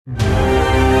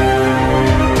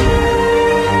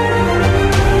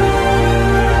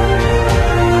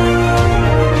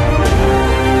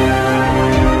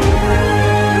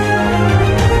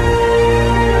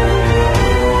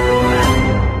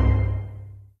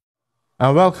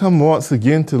and welcome once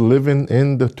again to Living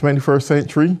in the 21st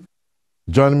Century.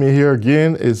 Joining me here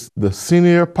again is the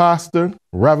senior pastor,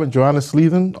 Reverend Johannes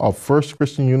Leatham of First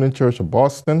Christian Union Church of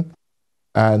Boston.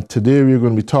 And today we're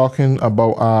going to be talking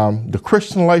about the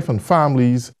Christian life and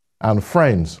families and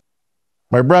friends.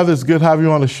 My brother, it's good to have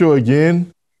you on the show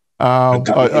again.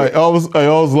 I always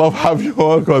love having you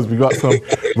on because we got some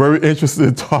very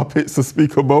interesting topics to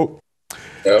speak about.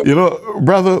 Yep. You know,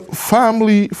 brother,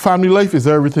 family life is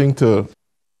everything to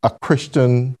a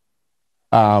Christian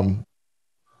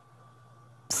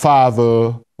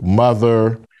father,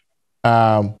 mother.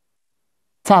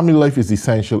 Family life is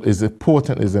essential, is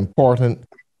important, is important.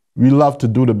 We love to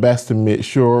do the best to make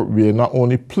sure we are not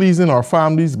only pleasing our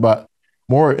families, but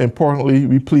more importantly,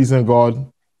 we pleasing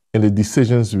God in the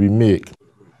decisions we make.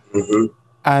 Mm-hmm.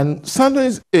 And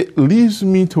sometimes it leaves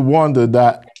me to wonder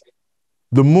that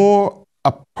the more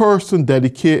a person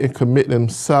dedicate and commit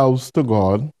themselves to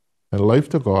God and life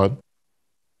to God,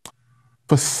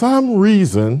 for some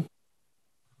reason,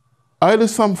 either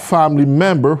some family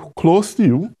member close to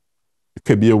you, it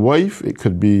could be a wife, it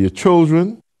could be your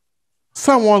children,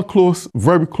 someone close,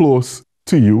 very close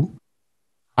to you,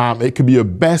 it could be your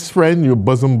best friend, your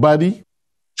bosom buddy,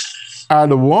 are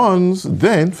the ones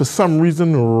then, for some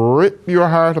reason, rip your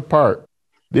heart apart.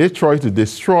 They try to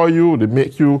destroy you, they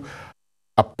make you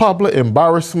a public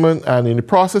embarrassment, and in the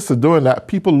process of doing that,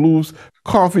 people lose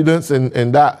confidence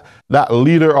in that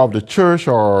leader of the church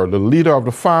or the leader of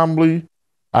the family,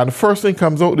 and the first thing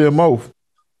comes out their mouth,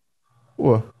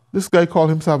 well, this guy called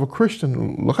himself a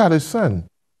Christian. Look at his son.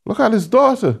 Look at his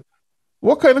daughter.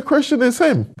 What kind of Christian is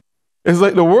him? It's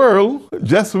like the world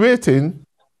just waiting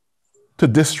to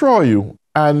destroy you.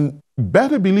 And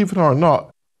better believe it or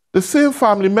not, the same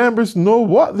family members know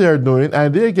what they're doing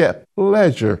and they get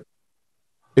pleasure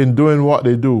in doing what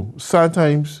they do.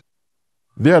 Sometimes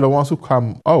they're the ones who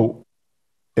come out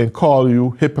and call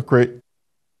you hypocrite,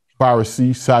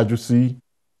 Pharisee, Sadducee,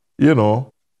 you know.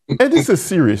 And this is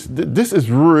serious. This is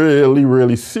really,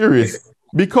 really serious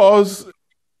because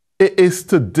it is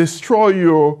to destroy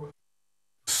your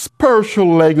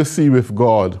spiritual legacy with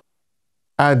God.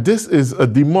 And this is a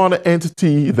demonic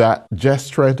entity that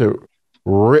just trying to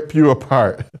rip you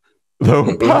apart.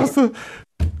 So, Pastor,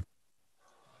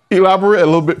 elaborate a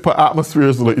little bit for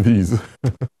atmospheres like these.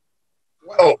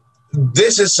 Well,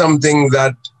 this is something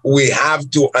that we have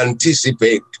to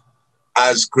anticipate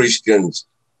as Christians,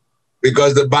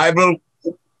 because the Bible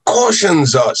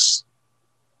cautions us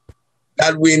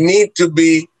that we need to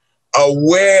be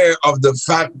aware of the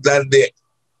fact that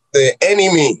the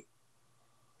enemy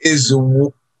is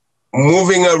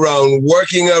moving around,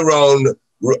 working around,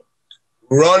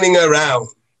 running around,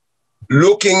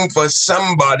 looking for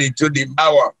somebody to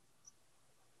devour.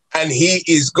 And he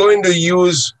is going to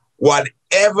use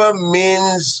whatever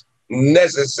means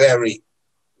necessary,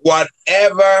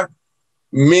 whatever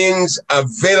means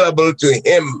available to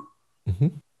him. Mm-hmm.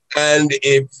 And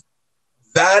if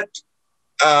that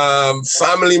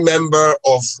family member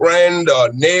or friend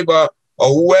or neighbor or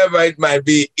whoever it might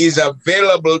be is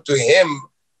available to him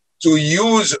to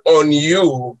use on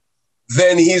you,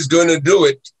 then he's going to do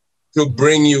it to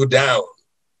bring you down.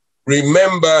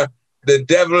 Remember, the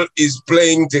devil is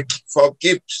playing for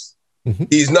keeps. Mm-hmm.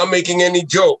 He's not making any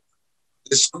joke.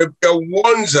 The scripture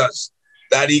warns us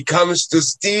that he comes to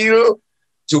steal,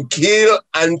 to kill,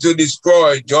 and to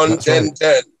destroy, John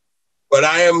 10:10. But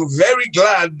I am very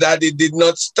glad that it did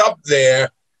not stop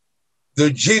there.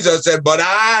 Jesus said, but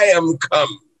I am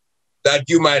come that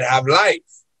you might have life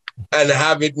and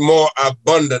have it more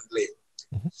abundantly.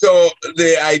 Mm-hmm. So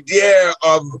the idea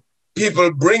of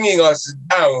people bringing us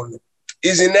down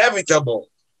is inevitable.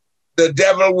 The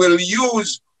devil will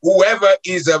use whoever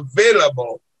is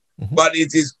available, mm-hmm. but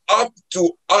it is up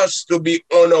to us to be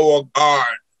on our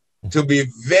guard, to be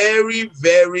very,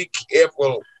 very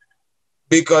careful,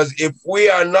 because if we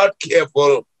are not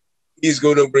careful, he's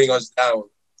going to bring us down,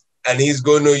 and he's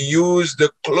going to use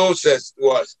the closest to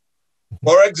us.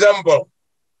 For example,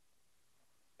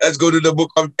 let's go to the book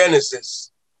of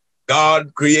Genesis.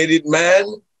 God created man,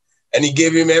 and he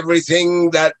gave him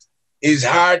everything that his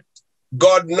heart,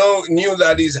 God knew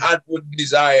that his heart would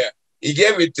desire. He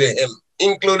gave it to him,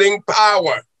 including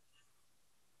power.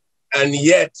 And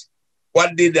yet,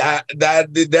 what did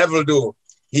the devil do?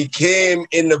 He came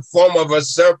in the form of a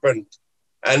serpent,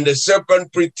 and the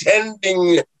serpent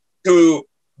pretending to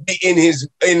be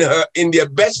in their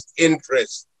best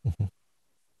interest.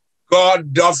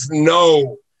 God doth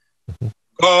know.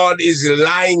 God is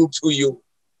lying to you.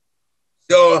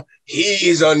 So he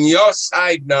is on your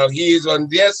side now. He is on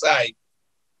their side.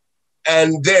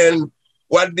 And then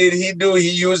what did he do?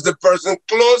 He used the person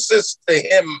closest to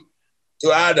him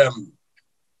to Adam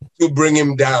to bring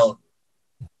him down.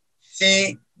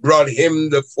 She brought him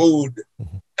the food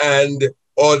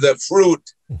or the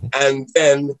fruit, and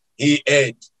then he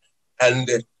ate. And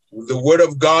the word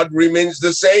of God remains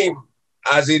the same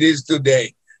as it is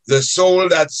today. The soul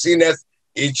that sinneth,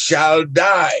 it shall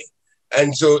die.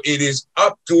 And so it is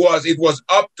up to us. It was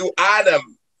up to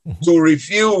Adam to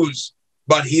refuse,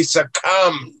 but he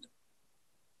succumbed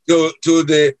to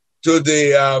the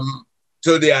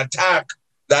attack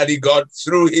that he got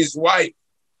through his wife.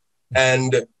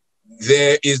 And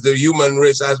there is the human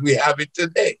race as we have it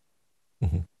today.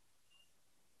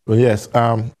 Well, yes,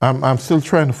 I'm still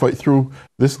trying to fight through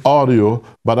this audio,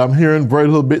 but I'm hearing very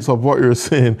little bits of what you're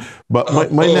saying.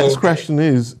 But my next question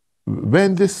is,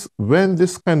 when this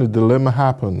kind of dilemma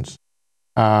happens,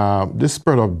 this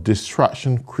spirit of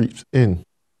distraction creeps in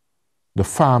the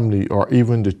family or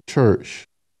even the church,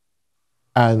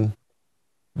 and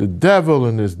the devil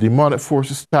and his demonic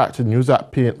forces start to use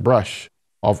that paintbrush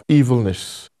of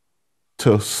evilness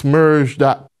to smudge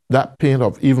that paint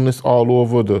of evilness all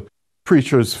over the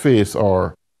preacher's face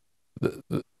or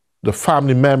the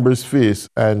family member's face,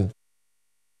 and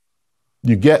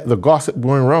you get the gossip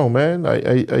going around, man.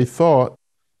 I thought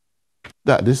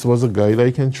that this was a guy that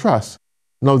I can trust.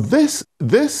 Now this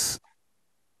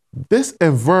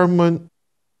environment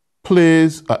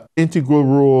plays an integral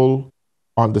role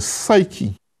on the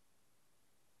psyche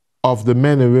of the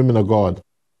men and women of God.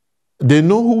 They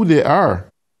know who they are.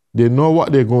 They know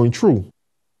what they're going through.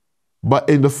 But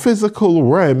in the physical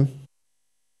realm,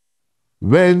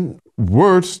 when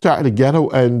words start to get out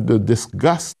and the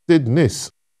disgustedness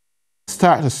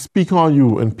start to speak on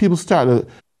you and people start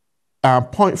to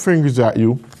point fingers at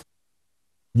you,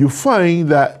 you find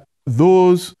that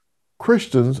those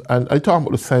Christians, and I talk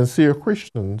about the sincere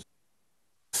Christians,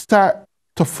 start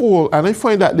to fall. And I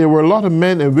find that there were a lot of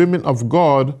men and women of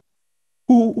God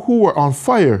who were on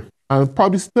fire and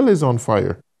probably still is on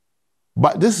fire.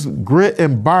 But this great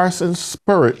embarrassing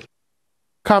spirit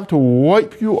come to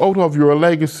wipe you out of your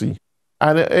legacy.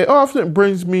 And it often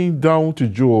brings me down to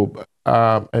Job.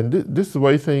 And this is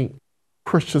why I think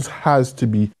Christians has to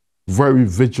be very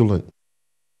vigilant.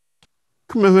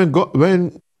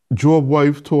 When Job's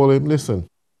wife told him, listen,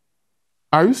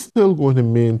 are you still going to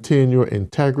maintain your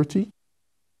integrity?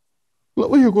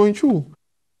 Look what you're going through.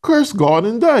 Curse God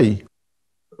and die,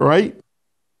 right?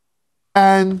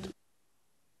 And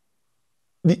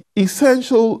the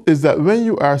essential is that when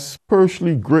you are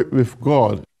spiritually gripped with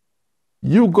God,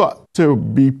 you got to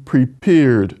be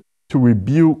prepared to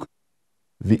rebuke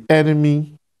the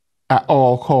enemy at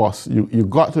all costs. You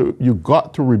got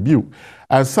to rebuke.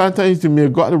 And sometimes you may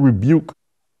have got to rebuke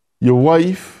your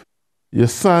wife, your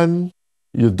son,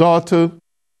 your daughter.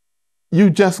 You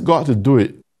just got to do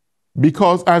it.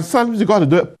 And sometimes you got to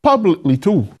do it publicly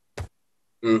too.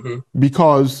 Mm-hmm.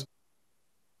 Because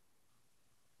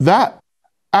that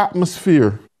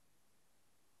atmosphere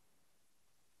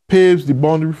paves the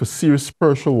boundary for serious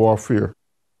spiritual warfare.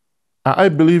 And I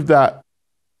believe that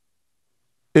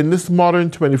in this modern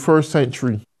 21st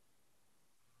century,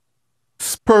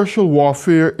 spiritual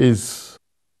warfare is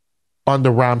on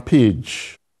the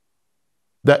rampage.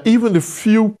 That even the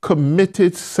few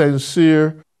committed,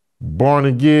 sincere, born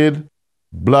again,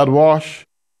 blood washed,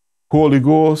 Holy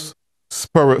Ghost,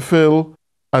 Spirit-filled,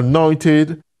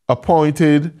 anointed,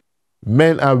 appointed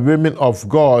men and women of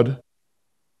God,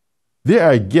 they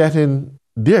are getting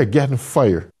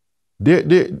fire.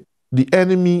 The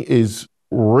enemy is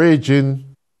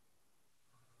raging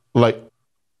like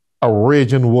a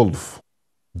raging wolf,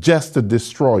 just to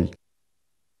destroy.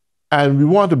 And we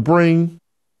want to bring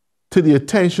to the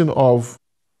attention of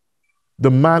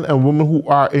the man and woman who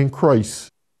are in Christ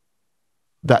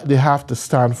that they have to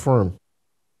stand firm.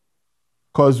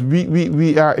 Because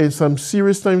we are in some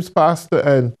serious times, Pastor,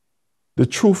 and the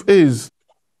truth is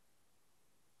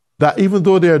that even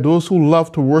though there are those who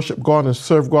love to worship God and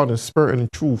serve God in spirit and in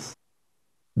truth,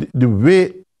 the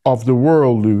weight of the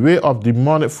world, the weight of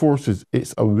demonic forces,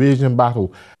 it's a waging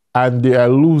battle. And they are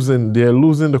losing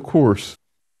the course.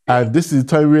 And this is the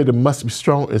time where they must be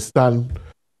strong and stand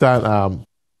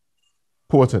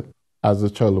potent as a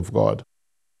child of God.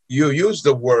 You used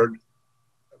the word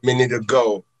a minute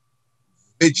ago,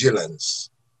 vigilance.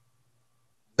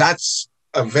 That's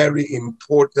a very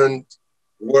important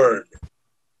word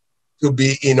to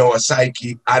be in our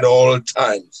psyche at all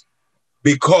times,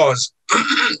 because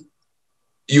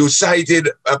you cited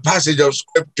a passage of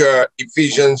scripture,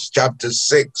 Ephesians chapter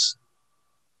 6,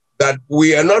 that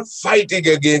we are not fighting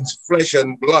against flesh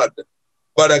and blood,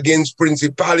 but against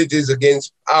principalities,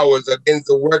 against powers, against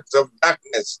the works of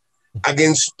darkness,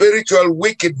 against spiritual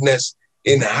wickedness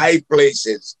in high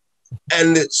places.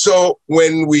 And so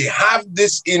when we have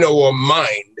this in our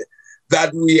mind,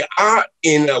 that we are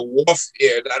in a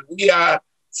warfare, that we are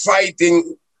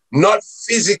fighting not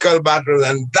physical battle,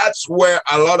 and that's where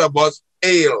a lot of us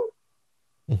fail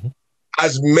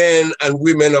as men and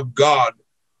women of God,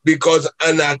 because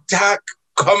an attack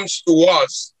comes to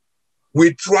us.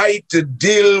 We try to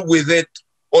deal with it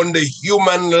on the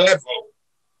human level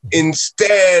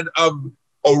instead of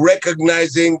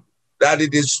recognizing that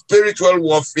it is spiritual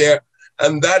warfare,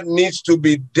 and that needs to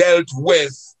be dealt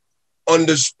with on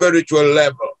the spiritual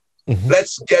level.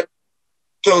 Let's get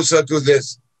closer to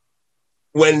this.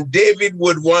 When David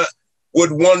would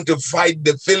want to fight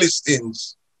the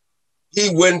Philistines, he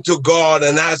went to God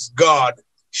and asked God,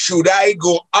 should I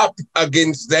go up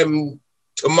against them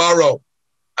tomorrow?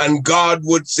 And God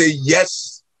would say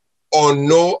yes or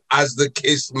no, as the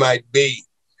case might be.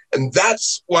 And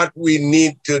that's what we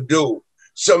need to do.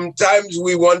 Sometimes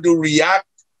we want to react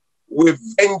with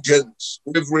vengeance,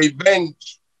 with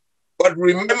revenge. But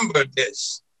remember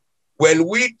this, when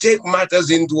we take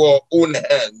matters into our own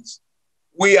hands,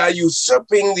 we are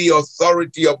usurping the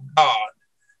authority of God.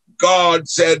 God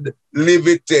said, leave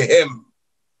it to him.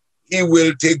 He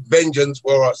will take vengeance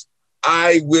for us.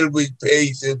 I will repay.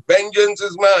 He said, vengeance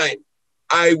is mine.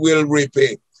 I will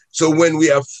repay. So when we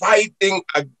are fighting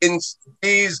against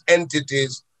these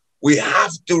entities, we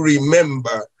have to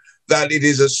remember that it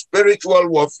is a spiritual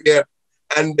warfare,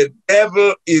 and the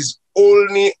devil is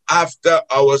only after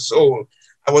our soul.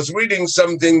 I was reading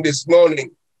something this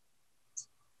morning,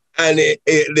 and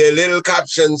the little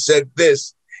caption said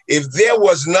this: if there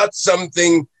was not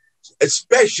something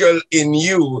special in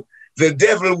you, the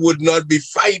devil would not be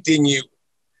fighting you.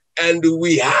 And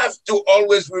we have to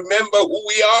always remember who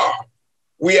we are.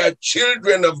 We are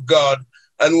children of God.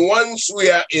 And once we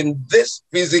are in this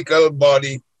physical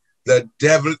body, the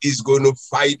devil is going to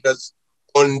fight us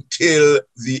until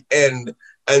the end.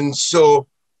 And so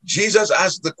Jesus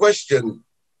asked the question,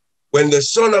 when the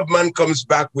Son of Man comes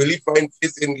back, will he find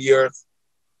faith in the earth?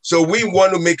 So we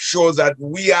want to make sure that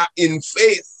we are in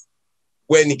faith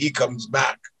when he comes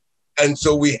back. And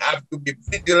so we have to be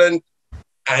vigilant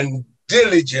and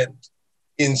diligent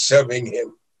in serving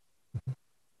him.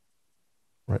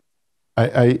 Right.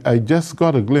 I just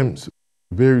got a glimpse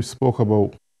where you spoke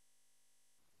about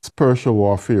spiritual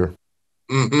warfare.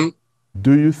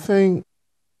 Do you think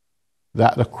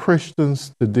that the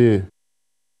Christians today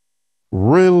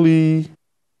really,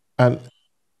 and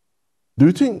do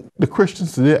you think the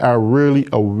Christians today are really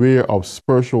aware of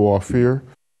spiritual warfare?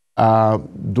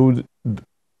 Do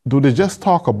they just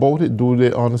talk about it? Do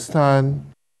they understand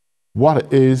what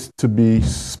it is to be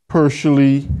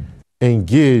spiritually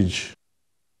engaged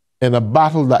in a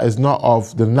battle that is not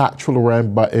of the natural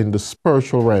realm, but in the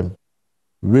spiritual realm,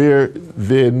 where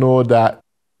they know that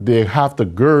they have to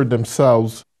gird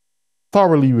themselves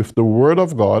thoroughly with the word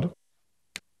of God,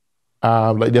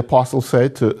 like the apostle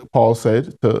said, Paul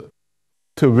said, to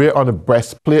wear on a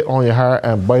breastplate on your hair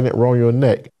and bind it around your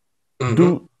neck.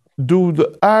 Do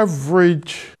the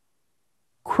average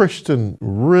Christian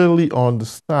really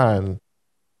understand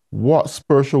what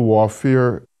spiritual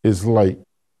warfare is like?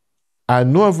 I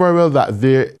know very well that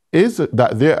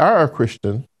they are a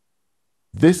Christian.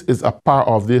 This is a part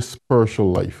of their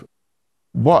spiritual life.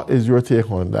 What is your take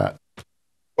on that?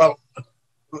 Well,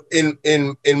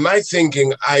 in my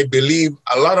thinking, I believe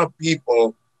a lot of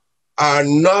people are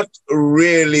not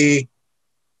really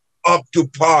up to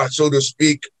par, so to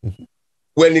speak,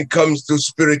 when it comes to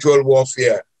spiritual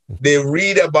warfare. They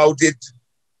read about it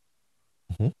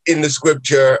in the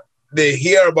scripture, they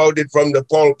hear about it from the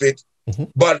pulpit,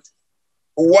 but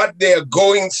what they're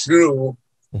going through,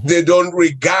 they don't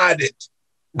regard it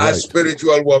as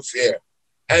spiritual warfare.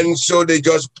 And so they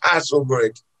just pass over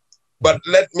it. But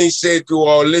let me say to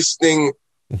our listening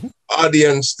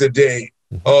audience today,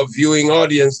 our viewing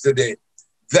audience today,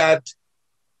 that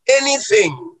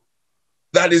anything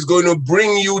that is going to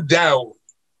bring you down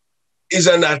is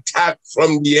an attack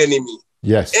from the enemy.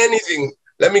 Yes. Anything.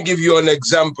 Let me give you an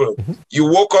example. You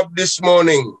woke up this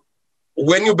morning.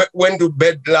 When you went to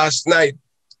bed last night,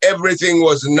 everything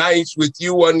was nice with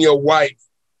you and your wife.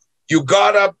 You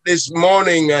got up this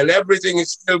morning and everything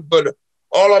is still good.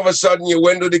 All of a sudden you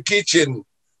went to the kitchen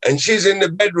and she's in the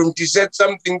bedroom. She said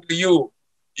something to you.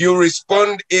 You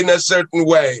respond in a certain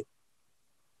way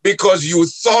because you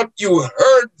thought you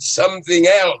heard something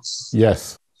else.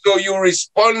 Yes. So you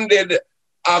responded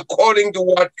according to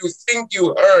what you think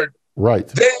you heard. Right.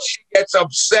 Then she gets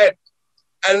upset.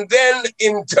 And then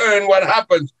in turn, what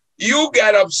happens? You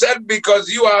get upset because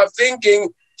you are thinking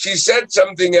she said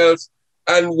something else.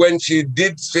 And when she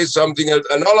did say something else,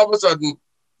 and all of a sudden,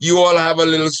 you all have a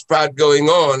little spat going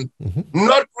on,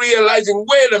 not realizing,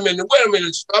 wait a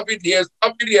minute, stop it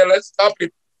here, let's stop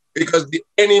it, because the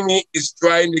enemy is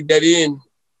trying to get in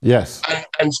Yes.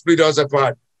 and split us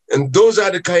apart. And those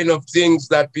are the kind of things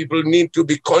that people need to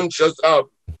be conscious of.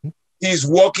 He's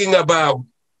walking about,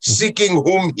 seeking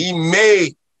whom he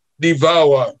may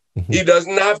devour. He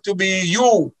doesn't have to be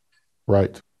you.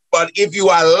 Right. But if you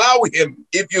allow him,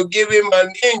 if you give him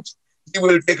an inch, he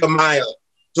will take a mile.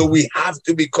 So we have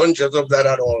to be conscious of that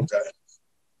at all times.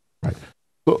 Right.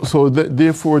 So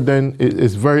therefore, then,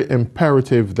 it's very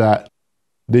imperative that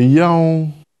the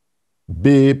young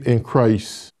babe in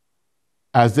Christ,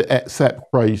 as they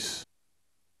accept Christ,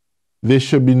 they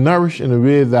should be nourished in a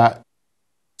way that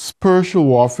spiritual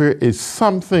warfare is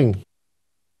something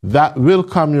that will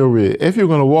come your way. If you're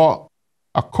going to walk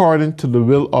according to the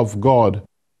will of God,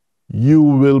 you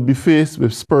will be faced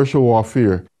with spiritual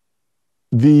warfare.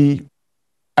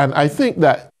 And I think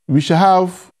that we should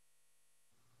have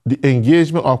the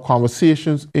engagement of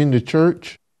conversations in the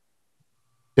church,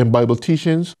 in Bible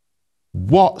teachings,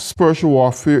 what spiritual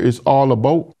warfare is all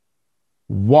about,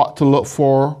 what to look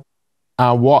for,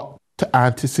 and what to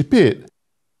anticipate.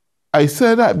 I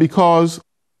say that because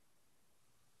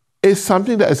it's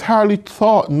something that is hardly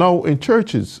taught now in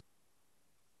churches.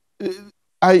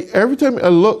 Every time I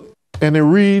look and I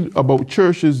read about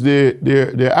churches,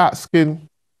 they're asking,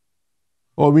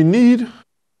 well, we need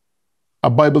a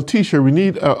Bible teacher, we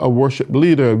need a worship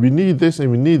leader, we need this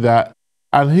and we need that.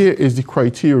 And here is the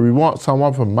criteria. We want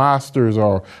someone from master's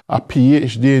or a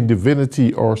PhD in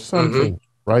divinity or something,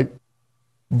 right?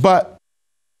 But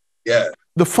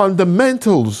the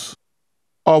fundamentals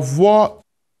of what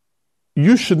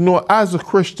you should know as a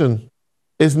Christian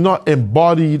is not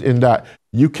embodied in that.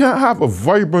 You can't have a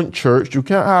vibrant church, you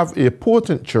can't have a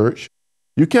potent church,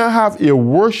 you can't have a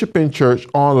worshiping church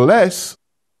unless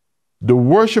the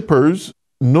worshipers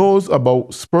knows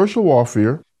about spiritual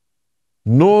warfare,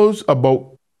 knows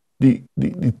about the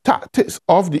tactics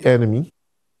of the enemy.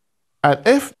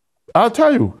 And I'll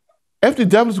tell you, if the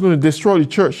devil is going to destroy the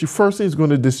church, the first thing he's going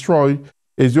to destroy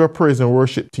is your praise and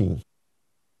worship team.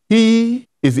 He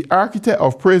is the architect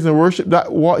of praise and worship.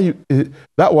 That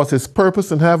was his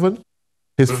purpose in heaven,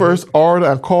 his first order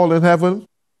and call in heaven.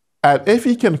 And if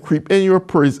he can creep in your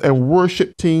praise and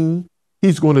worship team,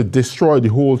 he's going to destroy the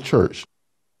whole church.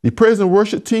 The praise and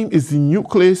worship team is the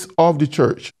nucleus of the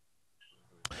church.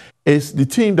 It's the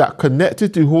team that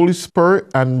connected to the Holy Spirit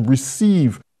and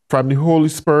receive from the Holy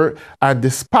Spirit and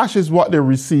dispatches what they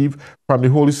receive from the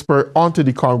Holy Spirit onto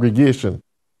the congregation.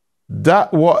 That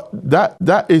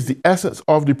is the essence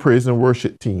of the praise and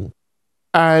worship team.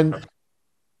 And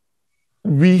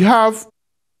we have,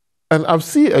 and I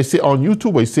see it on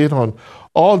YouTube, I see it on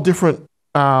all different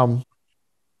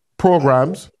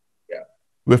programs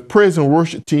with praise and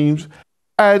worship teams.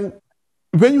 And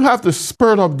when you have the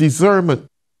spirit of discernment,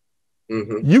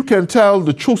 you can tell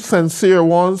the true sincere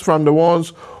ones from the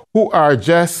ones who are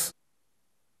just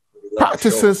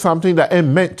practicing something that ain't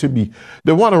meant to be.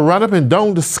 They want to run up and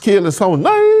down the scale and sound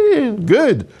nice,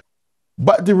 good.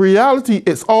 But the reality,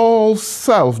 it's all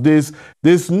self. There's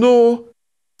no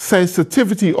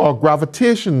sensitivity or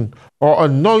gravitation or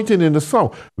anointing in the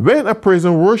sound. When a praise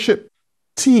and worship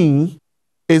team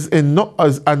is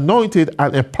anointed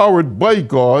and empowered by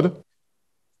God,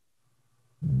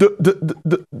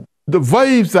 the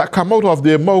vibes that come out of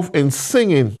their mouth in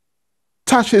singing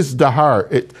touches the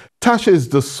heart, it touches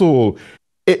the soul,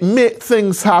 it makes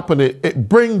things happen, it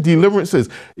brings deliverances.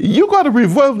 You got a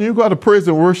revival, you got a praise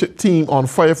and worship team on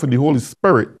fire for the Holy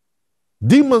Spirit.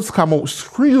 Demons come out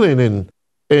squealing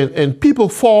and people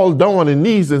fall down on their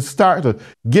knees and start to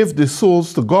give their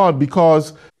souls to God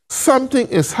because something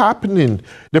is happening.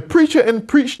 The preacher ain't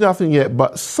preached nothing yet,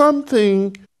 but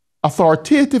something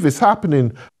authoritative is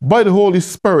happening by the Holy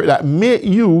Spirit that make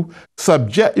you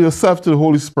subject yourself to the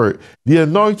Holy Spirit. The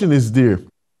anointing is there.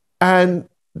 And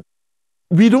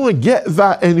we don't get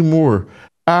that anymore.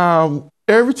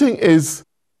 Everything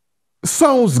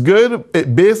sounds good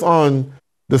based on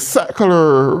the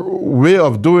secular way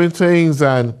of doing things,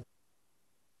 and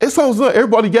it sounds like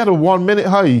everybody get a 1 minute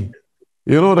high.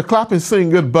 You know, the clapping sing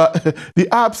good, but the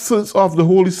absence of the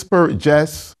Holy Spirit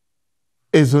just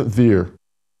isn't there.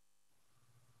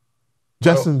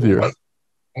 Justin, there.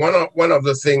 One of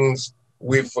the things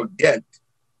we forget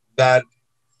that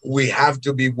we have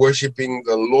to be worshiping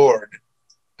the Lord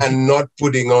and not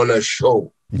putting on a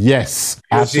show. Yes,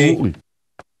 absolutely.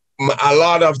 See, a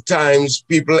lot of times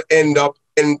people end up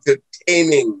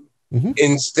entertaining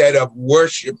instead of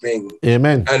worshiping.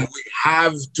 Amen. And we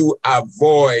have to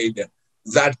avoid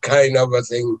that kind of a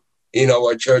thing in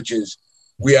our churches.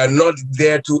 We are not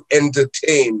there to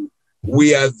entertain.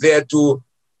 We are there to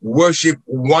worship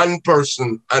one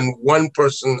person and one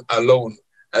person alone,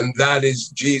 and that is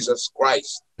Jesus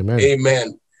Christ. Amen.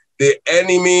 Amen. The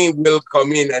enemy will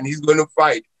come in and he's going to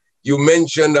fight. You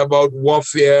mentioned about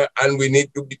warfare and we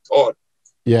need to be taught.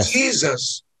 Yes.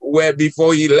 Jesus, where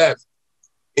before he left,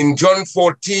 in John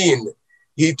 14,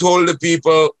 he told the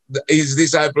people, his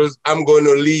disciples, I'm going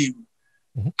to leave.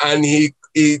 And he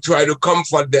tried to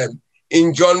comfort them.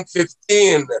 In John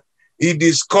 15, he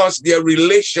discussed their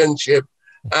relationship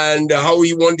and how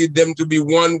he wanted them to be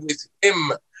one with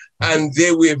him and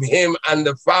they with him and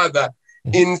the Father.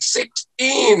 In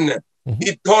 16,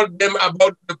 he told them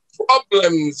about the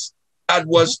problems that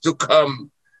was to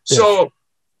come. So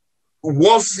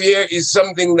warfare is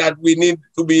something that we need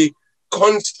to be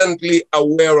constantly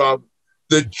aware of.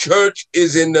 The church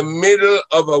is in the middle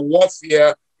of a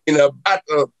warfare, in a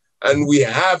battle, and we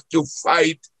have to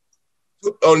fight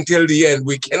until the end.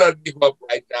 We cannot give up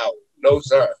right now. No,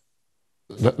 sir.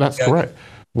 That's correct.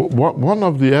 One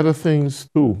of the other things,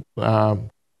 too,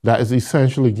 that is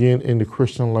essential again in the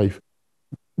Christian life,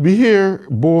 we hear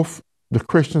both the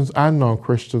Christians and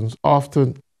non-Christians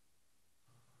often,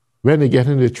 when they get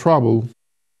into trouble,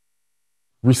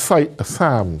 recite a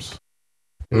Psalms.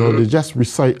 You know, they just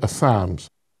recite a Psalms.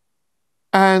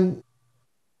 And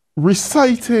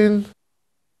reciting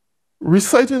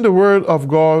the word of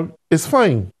God is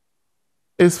fine.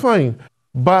 It's fine.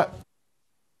 But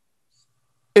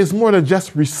it's more than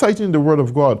just reciting the word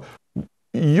of God.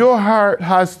 Your heart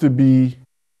has to be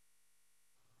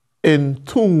in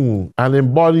tune and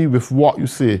embodied with what you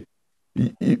say.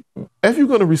 If you're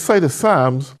going to recite the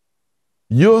Psalms,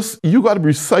 you got to be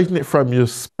reciting it from your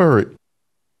spirit.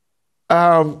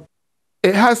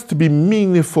 It has to be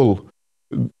meaningful.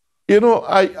 You know,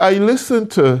 I listen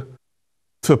to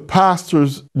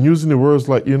pastors using the words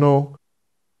like, you know,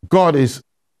 God is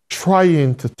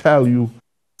trying to tell you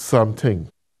something.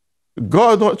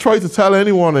 God don't try to tell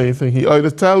anyone anything. He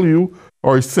either tell you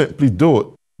or he simply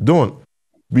don't.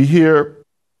 We hear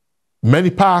many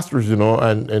pastors, you know,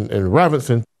 and reverends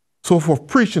and so forth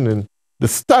preaching and the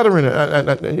stuttering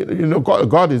and you know,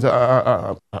 God is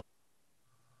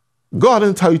God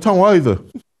didn't tell you tongue either.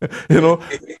 You know,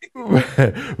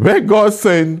 when God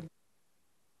sent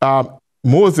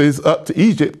Moses up to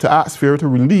Egypt to ask Pharaoh to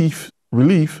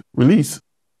release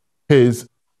his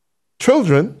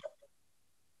children,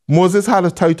 Moses had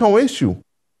a tongue issue.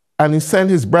 And he sent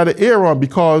his brother Aaron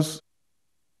because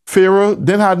Pharaoh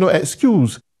didn't have no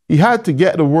excuse. He had to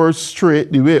get the words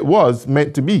straight the way it was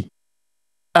meant to be.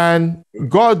 And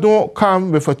God don't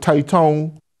come with a tight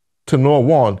tongue to no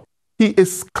one. He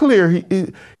is clear. He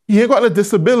ain't got a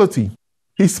disability.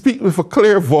 He speaks with a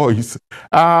clear voice.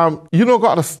 You don't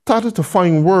got to stutter to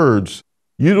find words.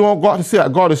 You don't got to say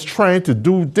that God is trying to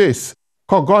do this,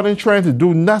 because God ain't trying to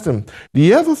do nothing.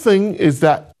 The other thing is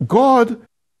that God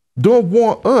don't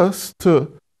want us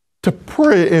to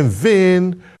pray in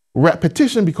vain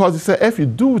repetition, because he said if you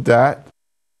do that,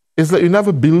 it's like you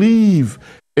never believe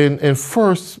in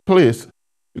first place.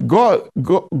 God,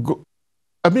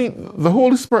 I mean, the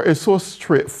Holy Spirit is so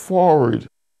straightforward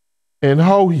in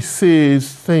how he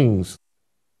says things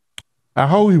and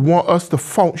how he wants us to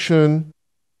function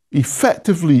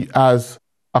effectively as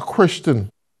a Christian,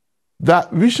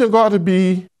 that we should got to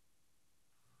be,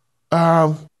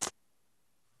 I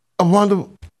wonder,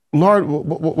 Lord,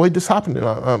 why this happened?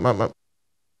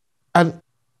 And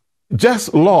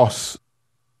just lost.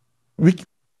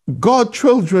 God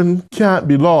children can't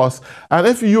be lost. And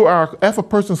if a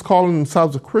person's calling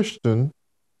themselves a Christian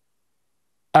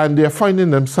and they're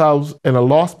finding themselves in a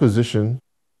lost position,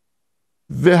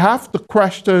 they have to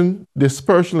question their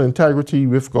spiritual integrity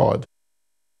with God.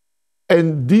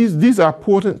 And these are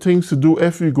important things to do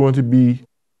if you're going to be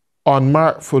on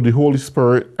mark for the Holy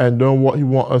Spirit and doing what he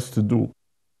wants us to do.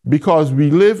 Because we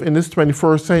live in this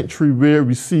 21st century where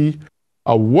we see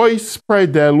a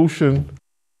widespread dilution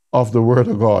of the Word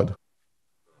of God.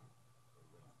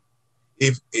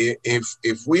 If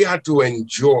we are to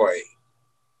enjoy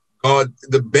God,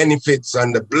 the benefits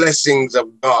and the blessings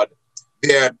of God,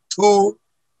 there are two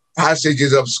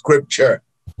passages of Scripture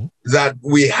that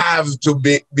we have to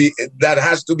be that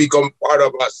has to become part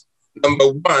of us. Number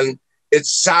one,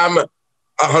 it's Psalm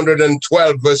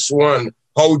 112, verse 1.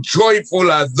 How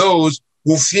joyful are those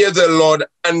who fear the Lord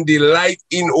and delight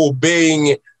in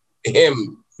obeying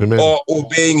him. Amen. Or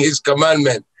obeying his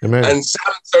commandment. Amen. And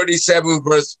Psalm 37,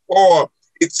 verse 4,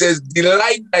 it says,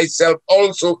 delight thyself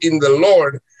also in the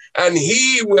Lord, and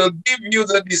he will give you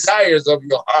the desires of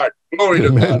your heart. Glory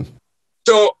Amen. To God.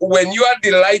 So when you are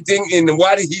delighting in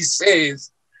what he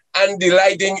says and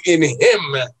delighting in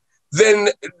him, then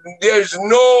there's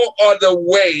no other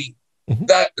way.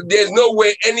 That there's no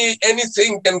way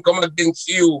anything can come against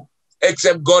you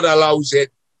except God allows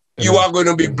it. You are going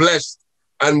to be blessed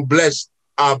and blessed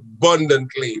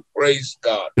abundantly. Praise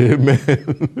God. Amen.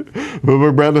 But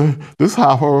my brother, this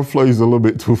half hour flies a little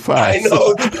bit too fast. I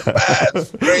know, too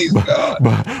fast. Praise God.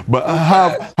 But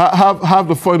have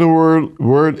the final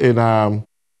word in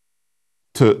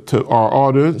to our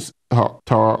audience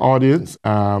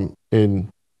in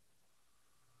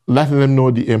letting them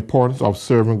know the importance of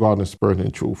serving God in spirit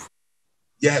and truth.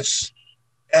 Yes.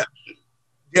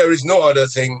 There is no other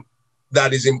thing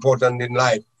that is important in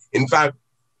life. In fact,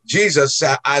 Jesus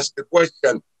asked the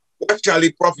question, what shall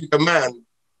it profit a man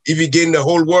if he gain the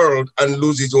whole world and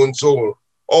lose his own soul?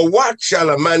 Or what shall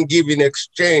a man give in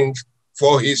exchange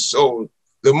for his soul?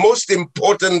 The most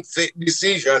important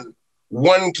decision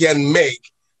one can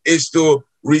make is to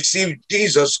receive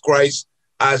Jesus Christ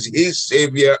as his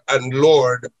Savior and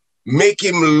Lord. Make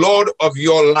him Lord of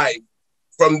your life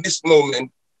from this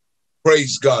moment.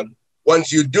 Praise God.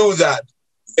 Once you do that,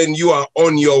 then you are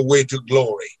on your way to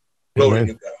glory. Glory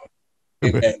to God.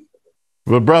 Amen.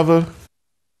 Well, brother,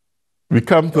 we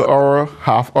come to our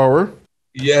half hour.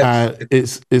 Yes. And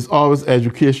it's always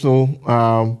educational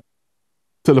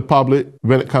to the public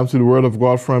when it comes to the word of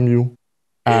God from you.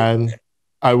 And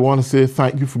I want to say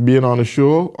thank you for being on the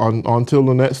show until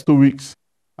the next 2 weeks.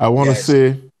 I want to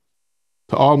say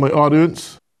to all my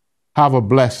audience, have a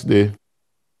blessed day.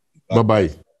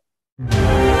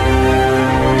 Bye-bye.